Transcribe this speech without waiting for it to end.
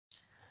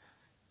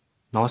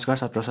নমস্কাৰ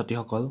ছাত্ৰ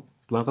ছাত্ৰীসকল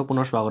তোমালোকক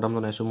পুনৰ স্বাগতম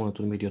জনাইছোঁ মোৰ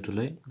নতুন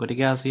ভিডিঅ'টোলৈ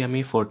গতিকে আজি আমি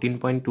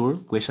 14.2ৰ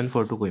কুৱেশ্যন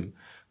 4টো কৰিম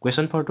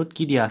কুৱেশ্যন 4টোত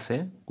কি দিয়া আছে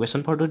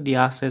কুৱেশ্যন 4টোত দিয়া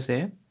আছে যে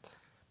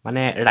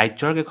মানে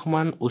ৰাজ্যৰ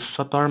কেইখনমান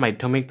উচ্চতৰ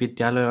মাধ্যমিক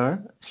বিদ্যালয়ৰ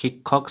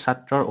শিক্ষক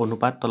ছাত্ৰৰ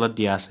অনুপাত তলত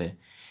দিয়া আছে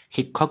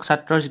শিক্ষক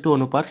ছাত্ৰৰ যিটো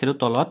অনুপাত সেইটো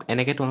তলত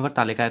এনেকৈ তোমালোকৰ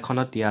তালিকা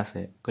এখনত দিয়া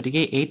আছে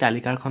গতিকে এই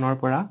তালিকাখনৰ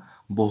পৰা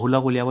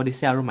বহুলক উলিয়াব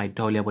দিছে আৰু মাধ্য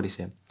উলিয়াব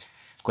দিছে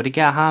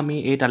গতিকে আহা আমি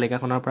এই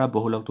তালিকাখনৰ পৰা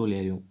বহুলকটো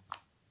উলিয়াই দিওঁ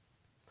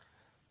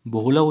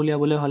বহুলক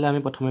উলিয়াবলৈ হ'লে আমি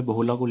প্ৰথমে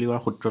বহুলক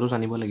উলিওৱাৰ সূত্ৰটো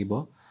জানিব লাগিব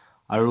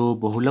আৰু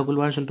বহুলক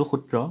উলিওৱাৰ যোনটো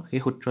সূত্ৰ সেই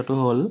সূত্ৰটো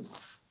হ'ল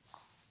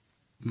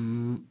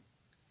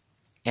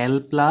L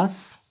plus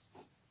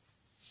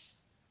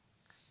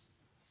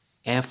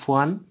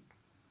F1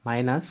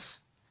 minus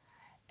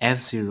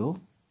F0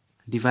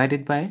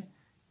 divided বাই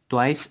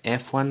twice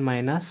F1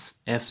 minus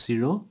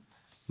F0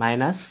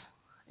 minus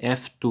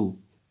F2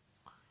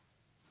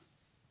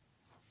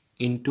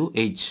 into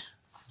H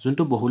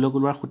যোনটো বহুলক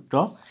উলিওৱাৰ সূত্ৰ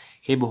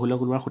সেই বহুলক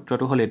উলিওৱাৰ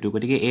সূত্ৰটো হ'ল এইটো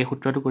গতিকে এই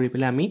সূত্ৰটো কৰি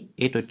পেলাই আমি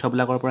এই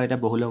তথ্যবিলাকৰ পৰা এটা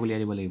বহুলক উলিয়াই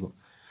দিব লাগিব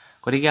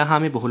গতিকে আহা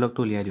আমি বহুলকটো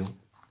উলিয়াই দিওঁ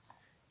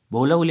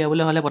বহুলক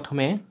উলিয়াবলৈ হ'লে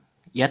প্ৰথমে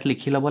ইয়াত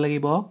লিখি ল'ব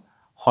লাগিব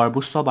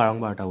সৰ্বোচ্চ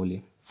বাৰম্বাৰতা বুলি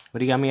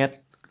গতিকে আমি ইয়াত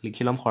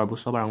লিখি ল'ম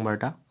সৰ্বোচ্চ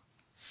বাৰম্বাৰতা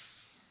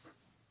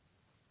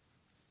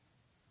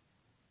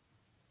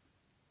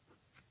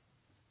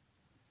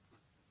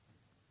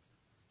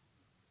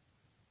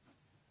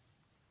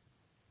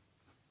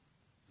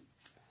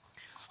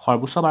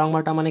সৰ্বোচ্চ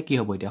বাৰম্বাৰতা মানে কি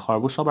হ'ব এতিয়া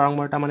সৰ্বোচ্চ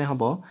বাৰম্বাৰতা মানে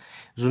হ'ব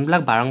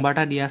যোনবিলাক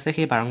বাৰম্বাৰতা দিয়া আছে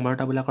সেই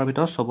বাৰম্বাৰতাবিলাকৰ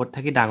ভিতৰত চবত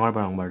থাকি ডাঙৰ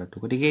বাৰম্বাৰতাটো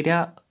গতিকে এতিয়া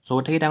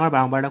চবত থাকি ডাঙৰ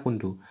বাৰম্বাৰতা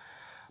কোনটো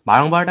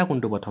বাৰম্বাৰতা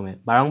কোনটো প্ৰথমে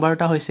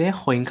বাৰম্বাৰতা হৈছে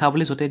সংখ্যা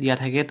বুলি য'তে দিয়া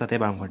থাকে তাতে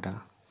বাৰম্বাৰতা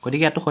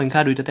গতিকে ইয়াতো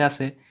সংখ্যা দুইটাতে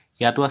আছে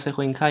ইয়াতো আছে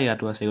সংখ্যা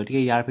ইয়াতো আছে গতিকে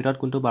ইয়াৰ ভিতৰত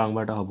কোনটো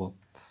বাৰম্বাৰতা হ'ব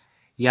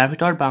ইয়াৰ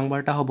ভিতৰত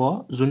বাৰম্বাৰতা হ'ব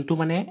যোনটো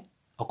মানে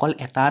অকল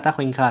এটা এটা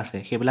সংখ্যা আছে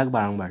সেইবিলাক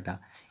বাৰম্বাৰতা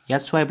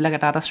ইয়াত চোৱা এইবিলাক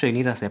এটা এটা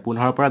শ্ৰেণীত আছে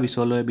 15ৰ পৰা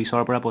 20লৈ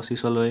 20ৰ পৰা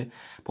 25লৈ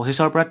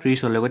 25ৰ পৰা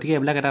 30লৈ গতিকে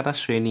এইবিলাক এটা এটা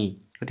শ্ৰেণী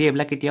গতিকে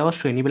এইবিলাক কেতিয়াও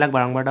শ্ৰেণীবিলাক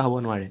বাৰম্বাৰতা হ'ব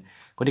নোৱাৰে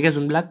গতিকে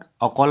যোনবিলাক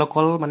অকল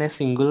মানে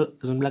ছিংগল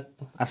যোনবিলাক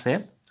আছে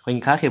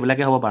সংখ্যা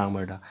সেইবিলাকে হ'ব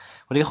বাৰম্বাৰতা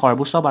গতিকে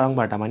সৰ্বোচ্চ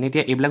বাৰম্বাৰতা মানে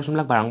এতিয়া এইবিলাক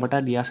যোনবিলাক বাৰম্বাৰতা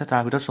দিয়া আছে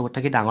তাৰ ভিতৰত চবত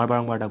থাকি ডাঙৰ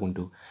বাৰম্বাৰতা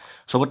কোনটো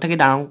চবত থাকি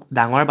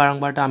ডাঙৰ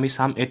বাৰম্বাৰতা আমি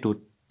চাম এইটোত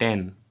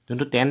 10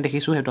 যোনটো 10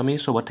 দেখিছোঁ সেইটো আমি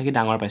চবত থাকি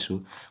ডাঙৰ পাইছোঁ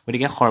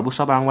গতিকে সৰ্বোচ্চ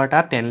বাৰম্বাৰতা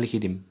 10 লিখি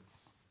দিম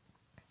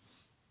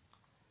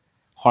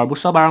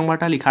সৰ্বোচ্চ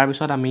বাৰম্বাৰতা লিখাৰ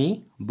পিছত আমি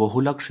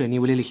বহুলক শ্ৰেণী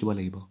বুলি লিখিব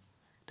লাগিব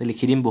তো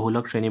লিখি দিম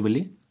বহুলক শ্ৰেণী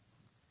বুলি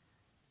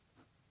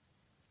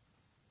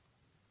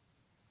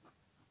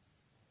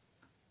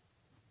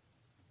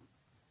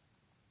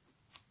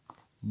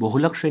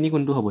বহুলক শ্ৰেণী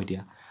কোনটো হ'ব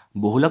এতিয়া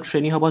বহুলক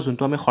শ্ৰেণী হ'ব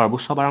যোনটো আমি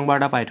সৰ্বোচ্চ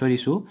বাৰম্বাৰতা পাই থৈ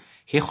দিছোঁ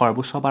সেই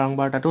সৰ্বোচ্চ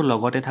বাৰম্বাৰতাটো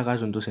লগতে থকা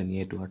যোনটো শ্ৰেণী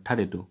এইটো অৰ্থাৎ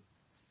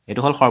এইটো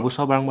হ'ল সৰ্বোচ্চ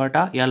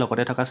বাৰম্বাৰতা ইয়াৰ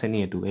লগতে থকা শ্ৰেণী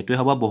এইটোৱে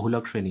হ'ব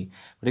বহুলক শ্ৰেণী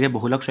গতিকে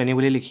বহুলক শ্ৰেণী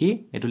বুলি লিখি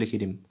এইটো লিখি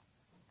দিম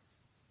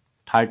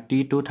 30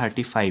 to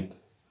 35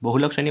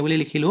 বহুলক শ্ৰেণী বুলি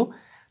লিখিলোঁ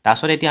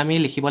তাৰপিছত এতিয়া আমি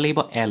লিখিব লাগিব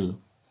L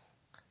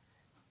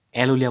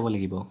উলিয়াব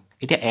লাগিব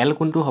এতিয়া L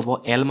কোনটো হ'ব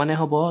L মানে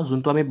হ'ব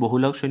যোনটো আমি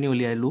বহুলক শ্ৰেণী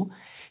উলিয়ালোঁ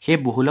সেই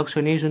বহুলক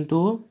শ্ৰেণীৰ যোনটো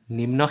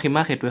নিম্ন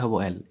সীমা সেইটোৱে হ'ব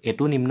L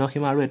এইটো নিম্ন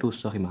সীমা আৰু এইটো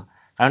উচ্চ সীমা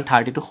কাৰণ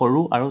 30টো সৰু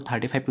আৰু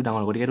 35টো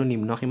ডাঙৰ গতিকে এইটো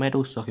নিম্ন সীমা এইটো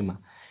উচ্চ সীমা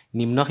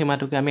নিম্ন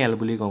সীমাটোকে আমি L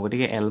বুলি কওঁ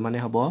গতিকে L মানে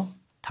হ'ব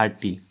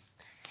 30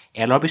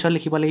 Lৰ পিছত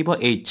লিখিব লাগিব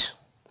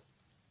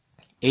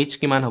H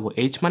কিমান হ'ব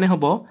H মানে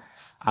হ'ব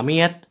আমি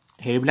ইয়াত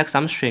হেৰিবিলাক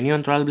চাম শ্ৰেণী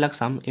অন্তৰালবিলাক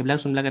চাম এইবিলাক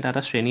যোনবিলাক এটা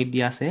এটা শ্ৰেণীত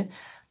দিয়া আছে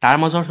তাৰ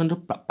মাজৰ যোনটো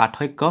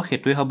পাৰ্থক্য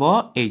সেইটোৱে হ'ব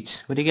H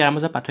গতিকে ইয়াৰ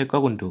মাজৰ পাৰ্থক্য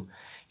কোনটো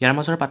ইয়াৰ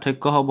মাজৰ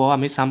পাৰ্থক্য হ'ব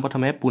আমি চাম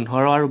প্ৰথমে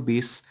 15 আৰু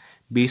 20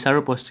 20 আৰু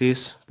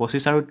 25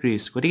 25 আৰু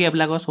 30 গতিকে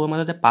এইবিলাকৰ চবৰ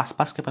মাজতে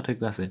 5কে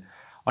পাৰ্থক্য আছে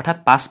অৰ্থাৎ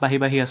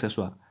 5 বাঢ়ি আছে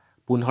চোৱা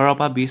 15ৰ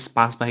পৰা 20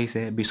 5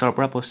 বাঢ়িছে 20ৰ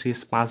পৰা 25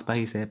 5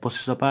 বাঢ়িছে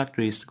 25ৰ পৰা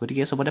 30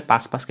 গতিকে চবতে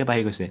 5কে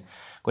বাঢ়ি গৈছে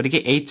গতিকে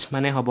H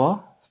মানে হ'ব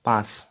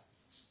 5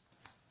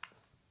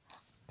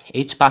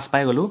 H 5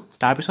 পাই গ'লোঁ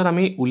তাৰপিছত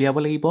আমি উলিয়াব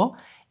লাগিব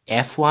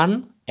F1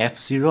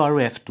 F0 আৰু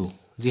F2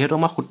 যিহেতু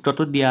আমাৰ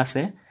সূত্ৰটোত দিয়া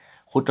আছে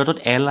সূত্ৰটোত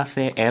L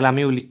আছে L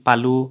আমি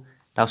পালোঁ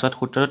তাৰপিছত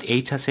সূত্ৰটোত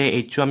H আছে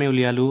H আমি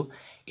উলিয়ালোঁ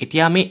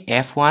এতিয়া আমি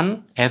F1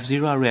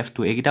 F0 আৰু F2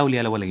 এইকেইটা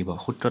উলিয়াই ল'ব লাগিব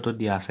সূত্ৰটোত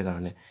দিয়া আছে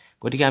কাৰণে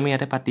গতিকে আমি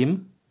ইয়াতে পাতিম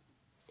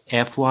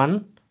F1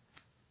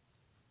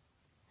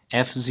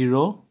 F0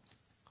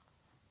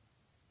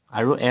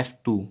 আৰু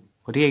F2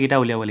 গতিকে এইকেইটা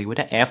উলিয়াব লাগিব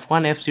এতিয়া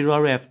F1 F0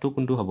 আৰু F2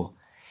 কোনটো হ'ব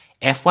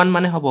F1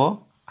 মানে হ'ব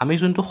আমি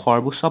যোনটো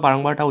সৰ্বোচ্চ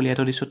বাৰম্বাৰতা উলিয়াই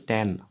থৈ দিছোঁ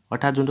 10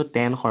 অৰ্থাৎ যোনটো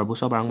 10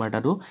 সৰ্বোচ্চ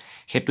বাৰম্বাৰতাটো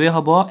সেইটোৱে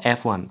হ'ব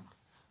F1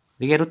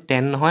 গতিকে এইটো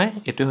 10 নহয়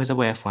এইটোৱে হৈ যাব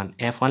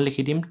F1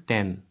 লিখি দিম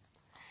 10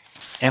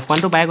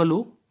 F1টো পাই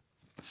গ'লোঁ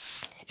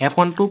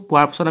F1টো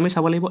পোৱাৰ পিছত আমি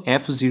চাব লাগিব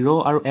F0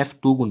 আৰু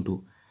F2 কোনটো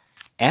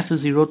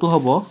F0টো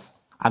হ'ব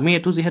আমি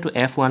এইটো যিহেতু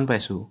F1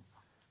 পাইছোঁ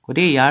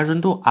গতিকে ইয়াৰ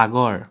যোনটো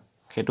আগৰ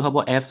সেইটো হ'ব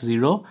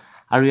F0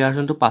 আৰু ইয়াৰ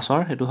যোনটো পাছৰ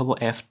সেইটো হ'ব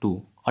F2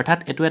 অৰ্থাৎ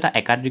এইটো এটা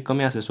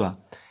একাদিক্ৰমে আছে চোৱা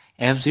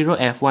F0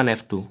 F1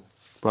 F2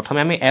 প্ৰথমে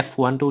আমি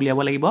F1টো উলিয়াব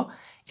লাগিব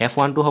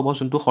F1টো হ'ব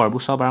যোনটো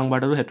সৰ্বোচ্চ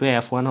বাৰম্বাৰতাটো সেইটোৱে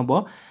F1 হ'ব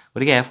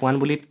গতিকে F1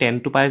 বুলি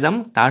 10টো পাই যাম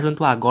তাৰ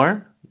যোনটো আগৰ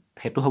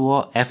সেইটো হ'ব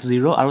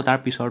F0 আৰু তাৰ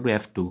পিছৰটো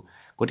F2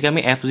 গতিকে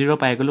আমি f0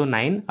 পাই গ'লো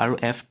 9 আৰু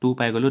f2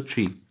 পাই গ'লো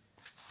 3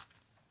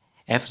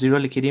 f0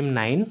 লিখি দিম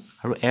 9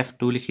 আৰু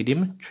f2 লিখি দিম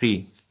 3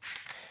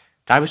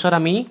 তাৰপিছত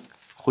আমি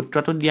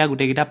সূত্ৰটোত দিয়া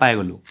গোটেইকেইটা পাই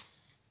গ'লো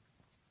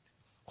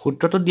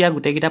সূত্ৰটোত দিয়া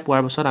গোটেইকেইটা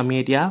পোৱাৰ পিছত আমি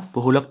এতিয়া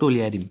বহুলকটো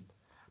উলিয়াই দিম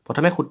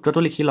প্ৰথমে সূত্ৰটো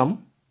লিখি ল'ম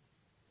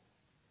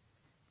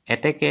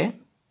এতেকে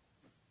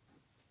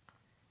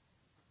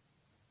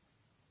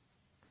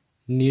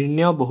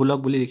নিৰ্ণয় বহুলক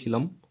বুলি লিখি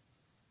ল'ম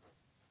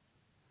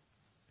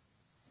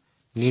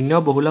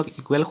নিৰ্ণয় বহুলক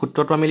ইকুৱেল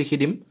সূত্ৰটো আমি লিখি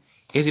দিম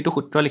এই যেটো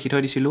সূত্ৰ লিখি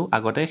থৈ দিছিলো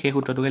আগতে সেই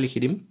সূত্ৰটোকে লিখি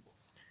দিম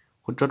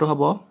সূত্ৰটো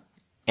হ'ব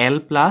l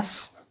plus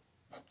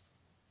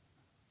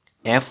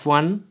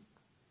f1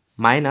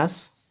 minus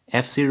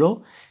f0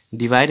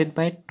 divided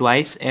by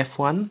twice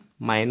f1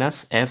 minus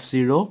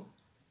f0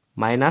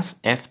 minus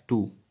f2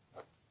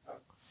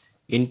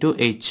 into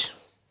h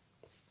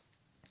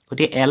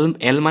গতি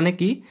l মানে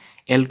কি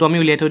l টো আমি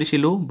উলিয়াই থৈ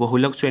দিছিলো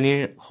বহুলক শ্ৰেণীৰ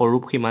সৰু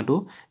সীমাটো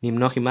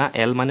নিম্ন সীমা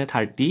l মানে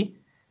 30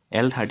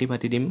 l 30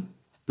 পাতি দিম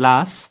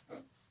plus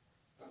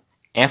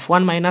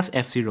f1 minus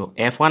f0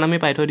 f1 আমি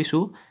পাই থৈ দিছো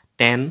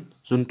 10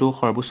 যোনটো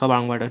সৰ্বোচ্চ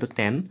বাৰংবাৰটা সেইটো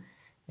 10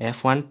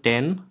 f1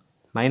 10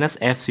 minus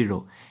f0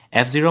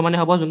 f0 মানে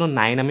হ'ব যোনটো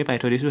 9 আমি পাই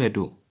থৈ দিছো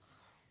হেতু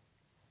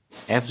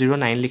f0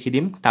 9 লিখি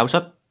দিম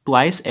তাৰপিছত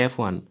twice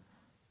f1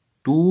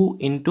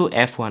 2 into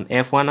f1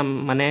 f1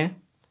 মানে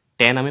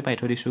 10 আমি পাই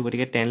থৈ দিছো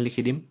গতিকে 10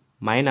 লিখি দিম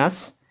minus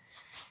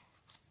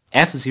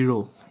f0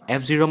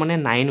 f0 মানে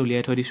 9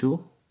 উলিয়াই থৈ দিছো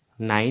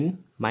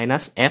 9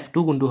 minus f2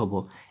 কোনটো হ'ব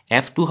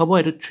f2 হ'ব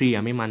এটো 3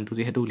 আমি মানটো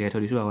যেহেতু উলিয়াই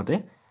থৈ দিছো আগতে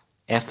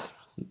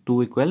f2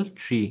 equal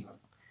 3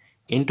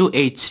 into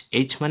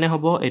h মানে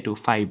হ'ব এটো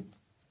 5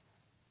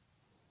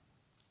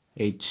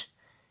 h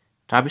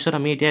তাৰপিছত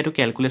আমি এতিয়া এটো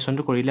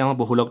ক্যালকুলেশনটো কৰিলে আমাৰ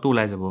বহুলকটো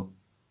ওলাই যাব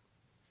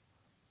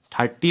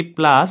 30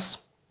 plus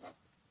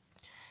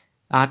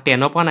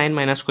 10 পৰা 9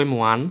 মাইনাস কৰিম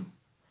 1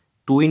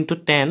 2 into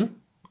 10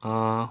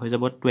 হৈ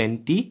যাব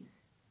 20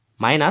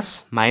 minus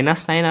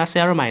 9 আছে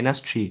আৰু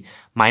 -3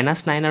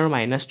 -9 আৰু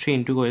 -3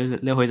 ইনটু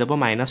কৰিলে হৈ যাব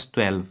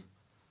 -12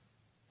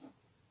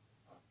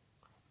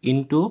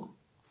 into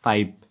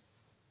 5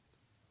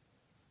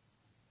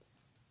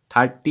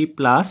 30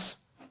 plus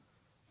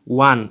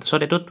 1 so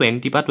এটো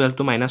 20 পা 12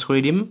 টো মাইনাস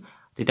কৰি দিম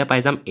তেতিয়া পাই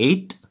যাম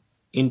 8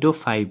 into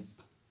 5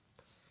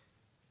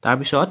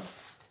 তাৰপিছত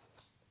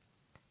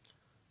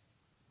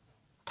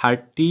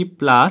 30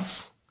 plus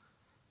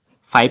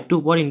 5 টো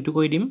ওপৰ ইনটু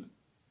কৰি দিম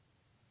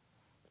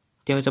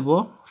তেতিয়া হৈ যাব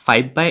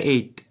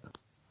 5/8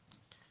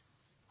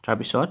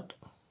 তাৰপিছত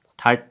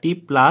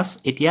 30 plus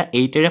এতিয়া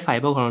 8 এৰে 5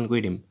 ক হৰণ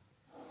কৰি দিম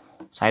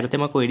সাইডতে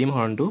মই কৰি দিম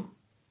হৰণটো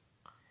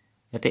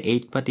ইয়াতে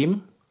 8 পাতিম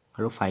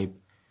আৰু 5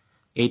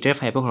 8 এৰে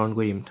 5 ক হৰণ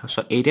কৰি দিম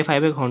তাৰপিছত 8 এ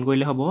 5 ক হৰণ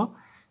কৰিলে হ'ব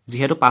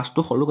যেহেতু 5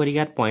 টো সৰু গতিকে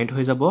ইয়াত পইণ্ট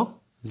হৈ যাব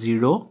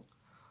 0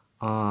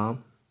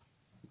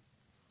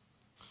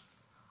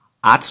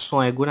 8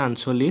 6 গুণ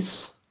 49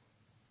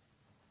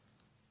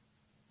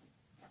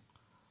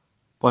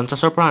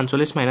 50 পৰা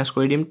 49 মাইনাস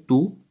কৰি দিম 2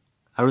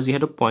 আৰু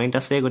যেহেতু পইণ্ট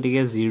আছে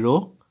গতিকে 0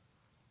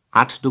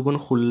 8 দুগুণ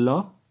 16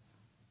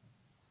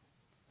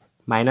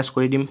 মাইনাস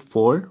কৰি দিম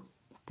 4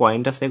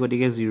 পইণ্ট আছে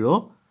গতিকে 0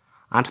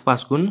 8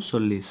 5 গুণ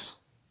 40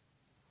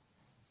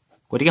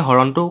 গতিকে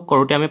হৰণটো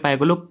কৰোতে আমি পাই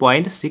গলো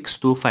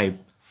 0.625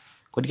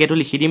 গতিকে এটো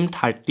লিখি দিম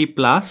 30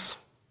 plus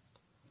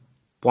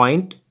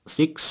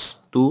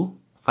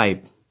 0.625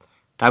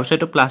 তাৰপিছত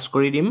এটো প্লাস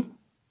কৰি দিম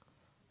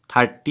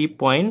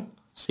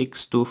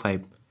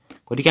 30.625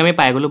 গতিকে আমি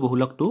পাই গলো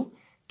বহুলকটো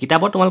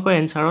কিতাপত তোমালোকৰ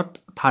এনসাৰত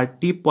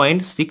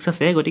 30.6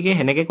 আছে গতিকে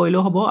হেনেকে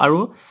কৰিলেও হ'ব আৰু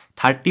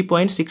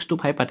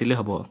 30.625 পাতিলে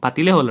হ'ব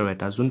পাতিলে হ'ল আৰু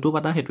এটা যোনটো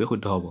পাতা হেতুৱে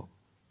শুদ্ধ হ'ব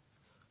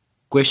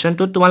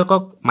কোৱেশ্চনটো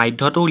তোমালোকক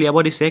মাধ্যটো উলিয়াব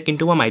দিছে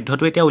কিন্তু মই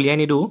মাধ্যটো এতিয়া উলিয়াই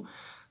নিদু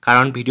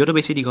কাৰণ ভিডিওটো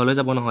বেছি দীঘল হৈ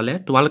যাব নহলে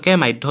তোমালোকে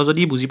মাধ্য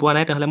যদি বুজি পোৱা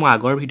নাই তাহলে মই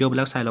আগৰ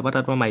ভিডিওবিলাক চাই লবা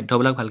তাত মই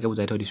মাধ্যবিলাক ভালকে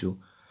বুজাই থৈ দিছো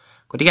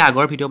গতিকে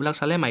আগৰ ভিডিওবিলাক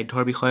চালে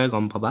মাধ্যৰ বিষয়ে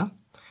গম পাবা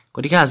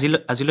গতিকে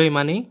আজিলৈ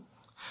ইমানেই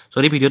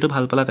যদি ভিডিওটো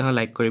ভাল পালা তেনে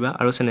লাইক কৰিবা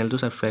আৰু চেনেলটো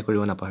সাবস্ক্ৰাইব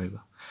কৰিব নাপাহৰিবা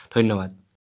ধন্যবাদ